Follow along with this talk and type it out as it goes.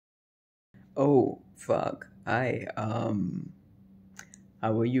Oh fuck. How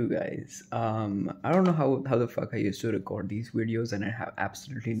are you guys? I don't know how the fuck I used to record these videos and I have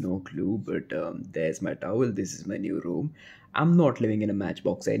absolutely no clue, but there's my towel. This is my new room. I'm not living in a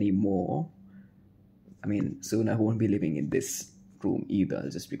matchbox anymore. I mean, soon I won't be living in this room either. I'll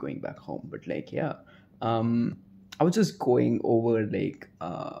just be going back home. But like, yeah. Um I was just going over like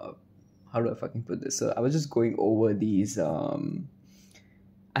how do I fucking put this? So I was just going over these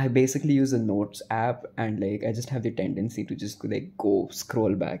I basically use a notes app and like I just have the tendency to just like go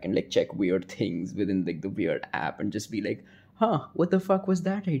scroll back and like check weird things within like the weird app and just be like, huh, what the fuck was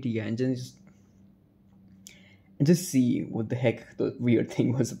that idea? And just see what the heck the weird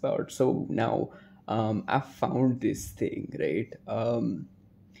thing was about. So now I found this thing, right? And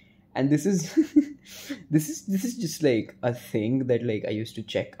this is this is just like a thing that like I used to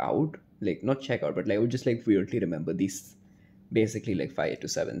check out, like not check out, but like I would just like weirdly remember these basically like 5 to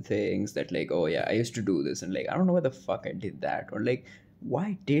 7 things that like, oh yeah, I used to do this and like I don't know why the fuck I did that, or like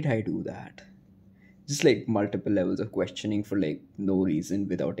why did I do that? Just like multiple levels of questioning for like no reason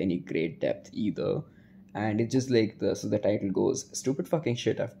without any great depth either. And it's just like the title goes, stupid fucking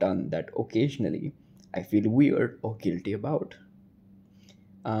shit I've done that occasionally I feel weird or guilty about.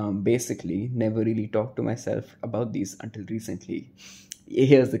 Basically never really talked to myself about these until recently.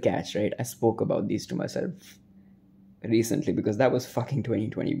 Here's the catch, right? I spoke about these to myself recently because that was fucking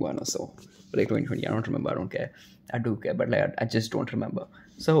 2021 or so. Like 2020, I don't remember. I don't care. I do care, but like I just don't remember.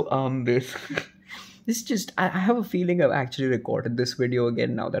 So this just I have a feeling I've actually recorded this video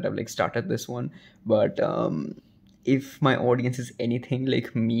again now that I've like started this one. But if my audience is anything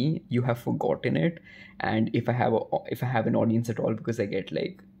like me, you have forgotten it. And if I have an audience at all, because I get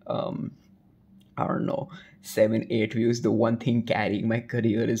like I don't know, 7 8 views. The one thing carrying my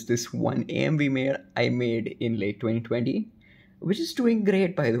career is this one I made in late 2020, which is doing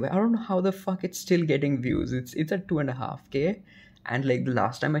great by the way. I don't know how the fuck it's still getting views. It's at 2.5K, and like the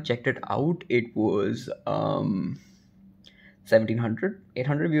last time I checked it out, it was 1700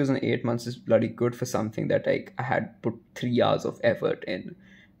 800 views in 8 months is bloody good for something that like I had put 3 hours of effort in.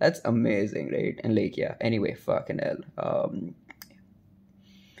 That's amazing, right? And like yeah. Anyway, fucking hell.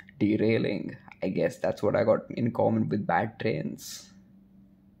 Derailing. I guess that's what I got in common with bad trains.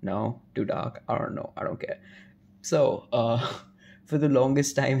 No, too dark. I don't know. I don't care. So, for the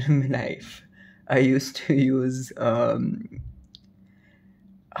longest time in my life, I used to use. I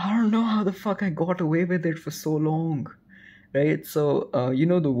don't know how the fuck I got away with it for so long, right? So, you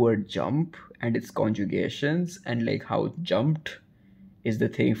know the word jump and its conjugations, and like how jumped is the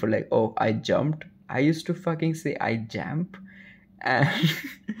thing for like, oh, I jumped. I used to fucking say I jump, and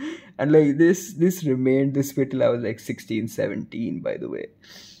and like this remained this way till I was like 16, 17. By the way,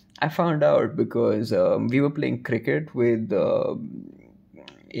 I found out because we were playing cricket with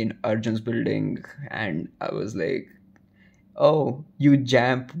in Arjun's building, and I was like, oh, you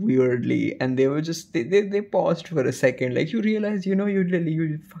jump weirdly, and they were just they paused for a second, like, you realize,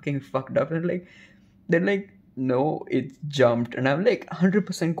 you fucking fucked up, and like they're like, no, it jumped. And I'm like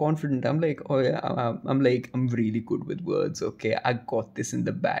 100% confident. I'm like, oh yeah, I'm like, I'm really good with words. Okay, I got this in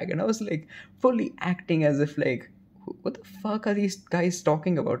the bag. And I was like fully acting as if like, what the fuck are these guys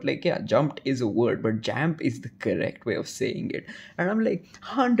talking about? Like, yeah, jumped is a word, but jamp is the correct way of saying it. And I'm like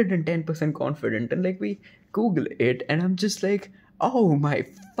 110% confident. And like, we Google it, and I'm just like, oh my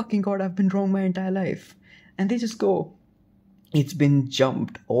fucking god, I've been wrong my entire life. And they just go, it's been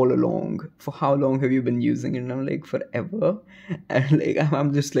jumped all along. For how long have you been using it? And I'm like, forever. And like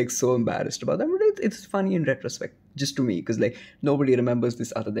I'm just like so embarrassed about that. But it's funny in retrospect, just to me, because like nobody remembers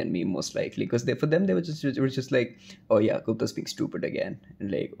this other than me, most likely, because for them they were just like, oh yeah, Gupta's being stupid again,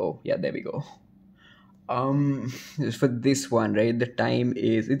 and like, oh yeah, there we go. um for this one, right, the time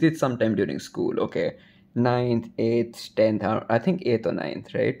is, it's sometime during school, okay, ninth, 8th, 10th, I think 8th or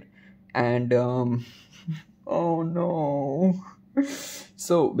ninth, right? And oh no.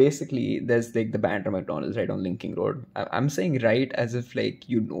 So basically, there's like the Banter McDonald's right on Linking Road. I'm saying right as if like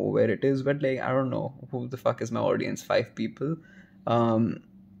you know where it is, but like I don't know who the fuck is my audience. 5 people. Um,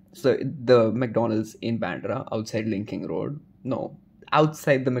 so the McDonald's in Bandra outside Linking Road. No,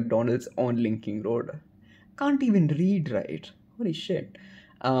 outside the McDonald's on Linking Road. Can't even read right. Holy shit.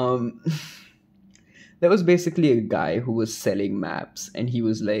 Um, there was basically a guy who was selling maps, and he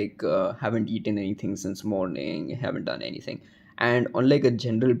was like, haven't eaten anything since morning, haven't done anything. And on like a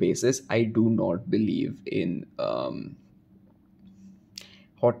general basis, I do not believe in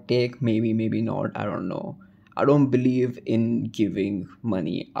hot take, maybe not, I don't know. I don't believe in giving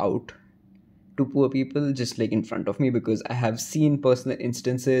money out to poor people just like in front of me, because I have seen personal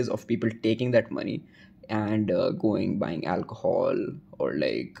instances of people taking that money and going buying alcohol, or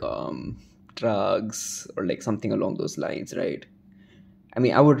like drugs or like something along those lines, right? I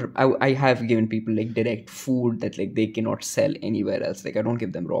mean, I have given people like direct food that like they cannot sell anywhere else. Like I don't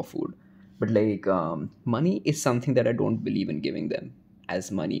give them raw food, but like money is something that I don't believe in giving them as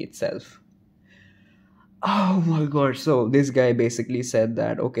money itself. Oh my god! So this guy basically said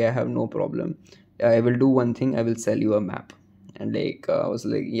that okay, I have no problem. I will do one thing. I will sell you a map, and like I was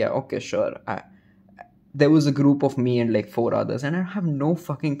like, yeah, okay, sure. There was a group of me and like four others, and I have no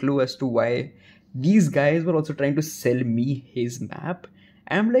fucking clue as to why these guys were also trying to sell me his map.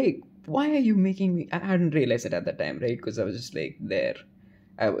 And I'm like, why are you making me? I hadn't realized it at that time, right? Because I was just like there.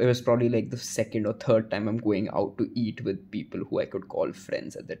 It was probably like the second or third time I'm going out to eat with people who I could call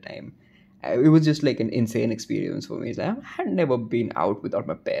friends at the time. It was just like an insane experience for me. I had never been out without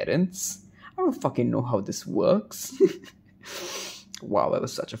my parents. I don't fucking know how this works. Wow, I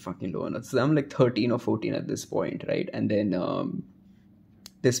was such a fucking loner. So I'm like 13 or 14 at this point, right? And then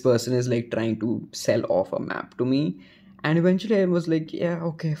this person is like trying to sell off a map to me. And eventually I was like, yeah,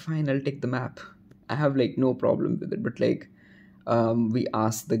 okay, fine, I'll take the map. I have like no problem with it. But like, we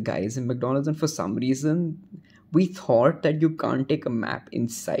asked the guys in McDonald's, and for some reason, we thought that you can't take a map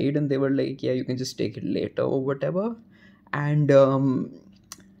inside. And they were like, yeah, you can just take it later or whatever. And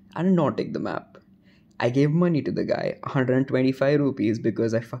I did not take the map. I gave money to the guy, 125 rupees,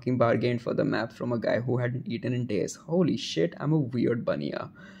 because I fucking bargained for the map from a guy who hadn't eaten in days. Holy shit, I'm a weird bunny.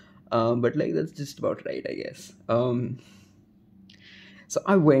 But like that's just about right, I guess. So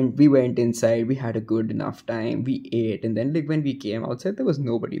we went inside, we had a good enough time, we ate, and then like when we came outside, there was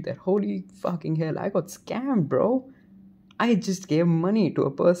nobody there. Holy fucking hell, I got scammed, bro. I just gave money to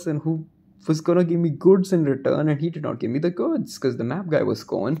a person who was gonna give me goods in return, and he did not give me the goods because the map guy was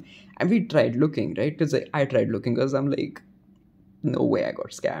gone. And we tried looking, right? Because I tried looking because I'm like, no way I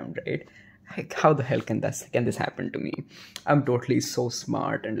got scammed, right? Like, how the hell can this happen to me? I'm totally so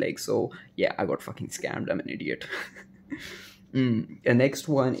smart and like so yeah, I got fucking scammed. I'm an idiot. The next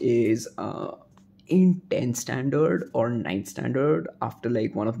one is in 10th standard or 9th standard, after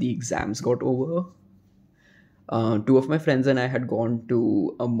like one of the exams got over, two of my friends and I had gone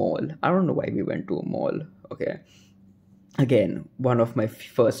to a mall. I don't know why we went to a mall. Okay. Again, one of my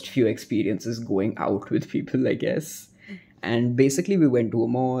first few experiences going out with people, I guess. And basically, we went to a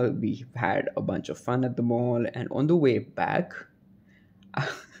mall. We had a bunch of fun at the mall. And on the way back,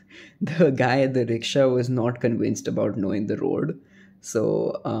 the guy at the rickshaw was not convinced about knowing the road.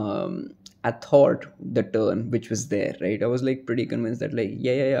 So I thought the turn which was there, right? I was like pretty convinced that like,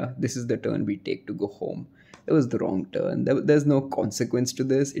 yeah, this is the turn we take to go home. It was the wrong turn. There's no consequence to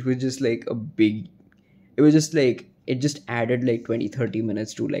this. It was just like it was just like, it just added like 20-30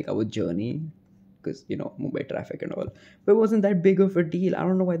 minutes to like our journey because, you know, Mumbai traffic and all. But it wasn't that big of a deal. I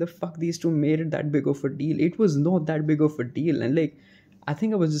don't know why the fuck these two made it that big of a deal. It was not that big of a deal. And like, I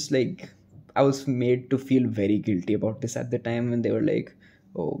think I was just like, I was made to feel very guilty about this at the time when they were like,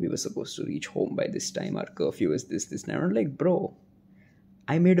 oh, we were supposed to reach home by this time. Our curfew is this. And I'm like, bro,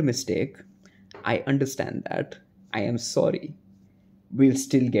 I made a mistake. I understand that. I am sorry. We'll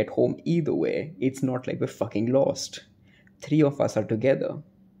still get home either way. It's not like we're fucking lost. Three of us are together.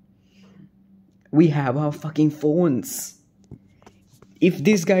 We have our fucking phones. If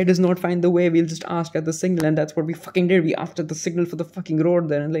this guy does not find the way, we'll just ask at the signal, and that's what we fucking did. We asked at the signal for the fucking road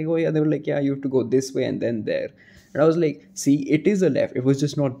there, and like, oh yeah, they were like, yeah, you have to go this way and then there. And I was like, see, it is a left. It was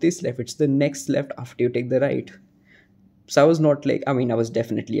just not this left. It's the next left after you take the right. So I was not like, I mean, I was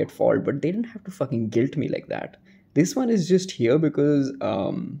definitely at fault, but they didn't have to fucking guilt me like that. This one is just here because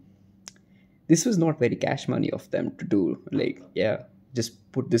this was not very cash money of them to do. Like, yeah,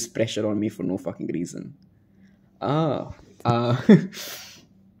 just put this pressure on me for no fucking reason. Uh,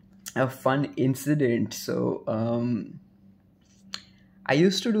 a fun incident. So, I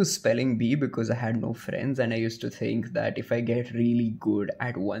used to do spelling bee because I had no friends, and I used to think that if I get really good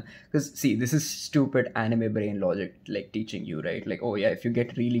at one, because see, this is stupid anime brain logic, like teaching you, right? Like, oh yeah, if you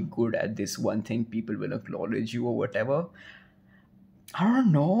get really good at this one thing, people will acknowledge you or whatever. I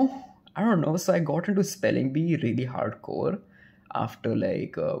don't know. So I got into spelling bee really hardcore after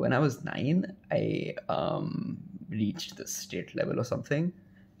like when I was 9. I reached the state level or something.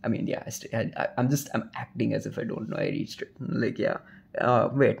 I mean, yeah, I'm acting as if I don't know I reached it. Like, yeah.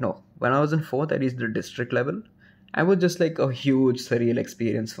 Wait, no. When I was in fourth, I reached the district level. I was just like a huge surreal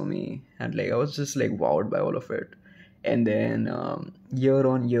experience for me, and like I was just like wowed by all of it. And then year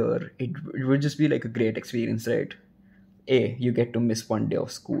on year, it would just be like a great experience, right? A, you get to miss one day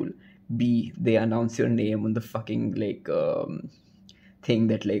of school. B, they announce your name on the fucking like thing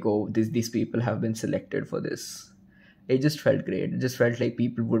that like, oh, these people have been selected for this. It just felt great. It just felt like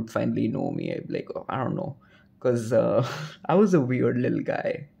people would finally know me. Like, oh, I don't know, because I was a weird little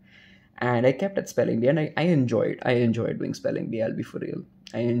guy, And I kept at spelling bee, and I enjoyed doing spelling bee. I'll be for real.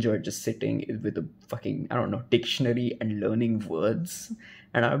 I enjoyed just sitting with a fucking, I don't know, dictionary and learning words.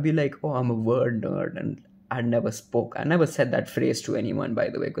 And I'd be like, oh, I'm a word nerd. And I never said that phrase to anyone, by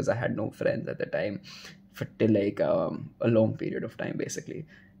the way, because I had no friends at the time for till like a long period of time, basically.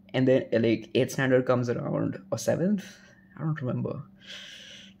 And then like eighth standard comes around, or seventh, I don't remember.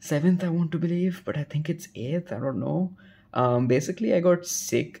 Seventh, I want to believe, but I think it's eighth. I don't know. Basically, I got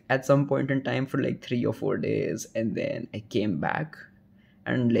sick at some point in time for like 3 or 4 days, and then I came back.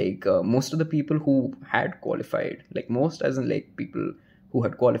 And like most of the people who had qualified, like most as in like people who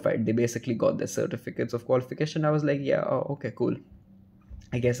had qualified, they basically got their certificates of qualification. I was like, yeah, oh, okay, cool.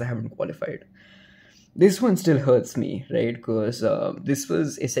 I guess I haven't qualified. This one still hurts me, right? Because this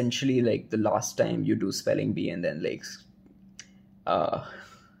was essentially like the last time you do spelling bee, and then like uh,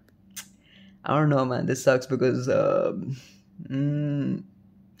 I don't know, man. This sucks because, mm,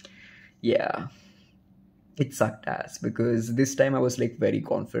 yeah, it sucked ass because this time I was like very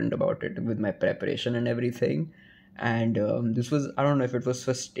confident about it with my preparation and everything. And this was, I don't know if it was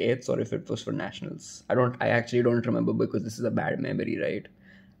for states or if it was for nationals. I actually don't remember because this is a bad memory, right?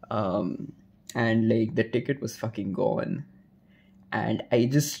 Um, and like the ticket was fucking gone. And I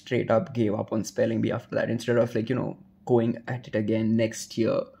just straight up gave up on spelling bee after that instead of like, going at it again next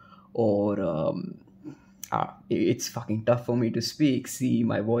year. Or it's fucking tough for me to speak. See,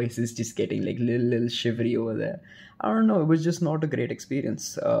 my voice is just getting like little shivery over there. I don't know, it was just not a great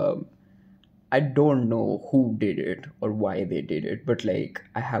experience. I don't know who did it or why they did it, but like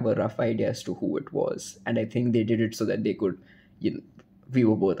I have a rough idea as to who it was, and I think they did it so that they could, you know, we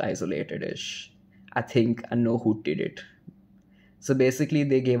were both isolated ish. I think I know who did it. So basically,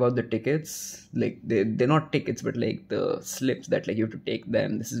 they gave out the tickets, like they're not tickets, but like the slips that like you have to take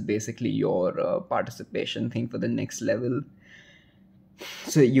them. This is basically your participation thing for the next level.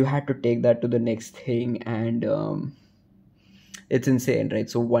 So you had to take that to the next thing, and it's insane, right?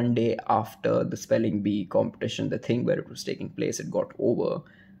 So one day after the spelling bee competition, the thing where it was taking place, it got over.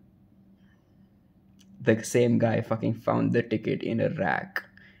 The same guy fucking found the ticket in a rack,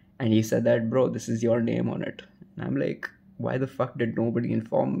 and he said that, bro, this is your name on it. And I'm like, why the fuck did nobody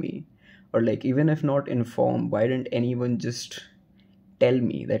inform me? Or like, even if not inform, why didn't anyone just tell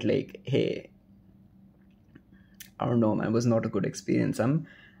me that, like, hey, I don't know, man, it was not a good experience. I'm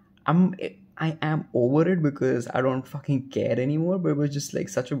I am over it because I don't fucking care anymore, but it was just like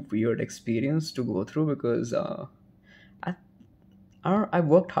such a weird experience to go through because I I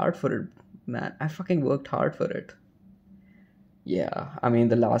worked hard for it, man. I fucking worked hard for it. Yeah, I mean,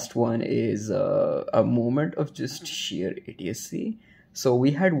 the last one is a moment of just sheer idiocy. So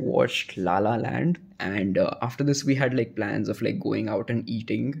we had watched La La Land, and after this, we had like plans of like going out and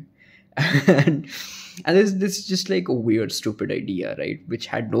eating, and this is just like a weird, stupid idea, right? Which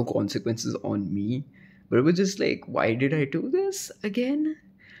had no consequences on me, but it was just like, why did I do this again?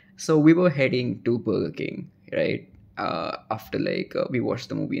 So we were heading to Burger King, right? After like we watched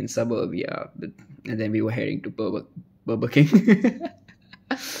the movie in Suburbia, and then we were heading to Burger King.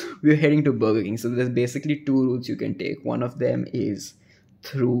 We were heading to Burger King. So there's basically two routes you can take. One of them is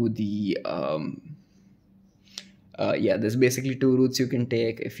through the yeah. There's basically two routes you can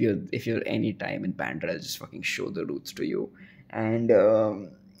take if you're any time in Bandra. I'll just fucking show the routes to you. And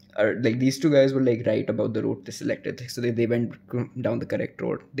like these two guys were like right about the route they selected, so they went down the correct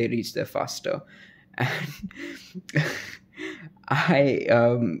road. They reached there faster, and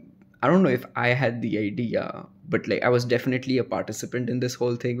I don't know if I had the idea, but like I was definitely a participant in this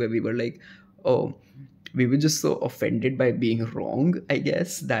whole thing where we were like, oh, we were just so offended by being wrong, I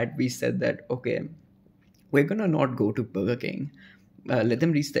guess, that we said that, okay, we're gonna not go to Burger King. Let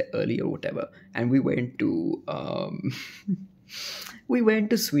them reach there early or whatever. And we went to we went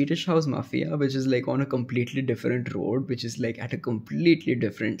to Swedish House Mafia, which is like on a completely different road, which is like at a completely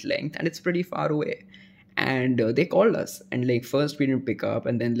different length, and it's pretty far away. And they called us, and like first we didn't pick up,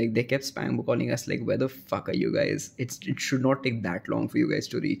 and then like they kept spam calling us like, where the fuck are you guys? It should not take that long for you guys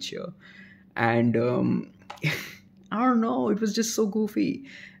to reach here. And I don't know, it was just so goofy.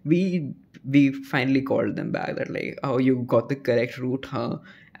 We finally called them back that like, oh, you got the correct route, huh?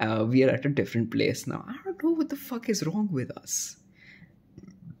 We are at a different place now. I don't know what the fuck is wrong with us.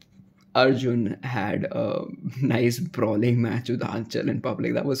 Arjun had a nice brawling match with Anchal in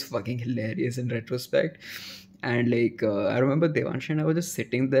public. That was fucking hilarious in retrospect. And like, I remember Devansh and I were just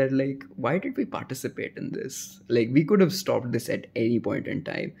sitting there like, why did we participate in this? Like, we could have stopped this at any point in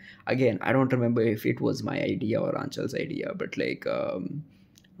time. Again, I don't remember if it was my idea or Anchal's idea, but like, I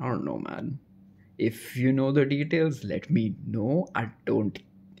don't know, man. If you know the details, let me know.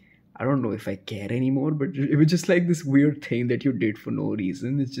 I don't know if I care anymore, but it was just like this weird thing that you did for no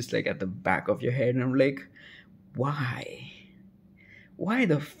reason. It's just like at the back of your head, and I'm like, why? Why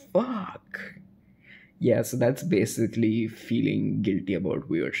the fuck? Yeah, so that's basically feeling guilty about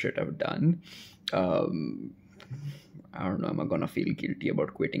weird shit I've done. Um, I don't know, am I gonna feel guilty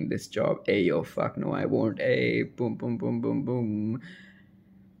about quitting this job? Hey, yo, fuck no, I won't. Hey, boom, boom, boom, boom, boom.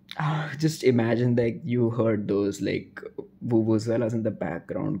 Just imagine like you heard those like vuvuzelas in the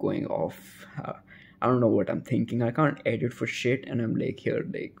background going off. I don't know what I'm thinking. I can't edit for shit, and I'm like here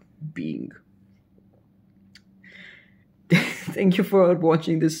like being. Thank you for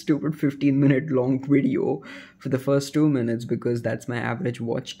watching this stupid 15-minute long video for the first 2 minutes because that's my average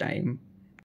watch time.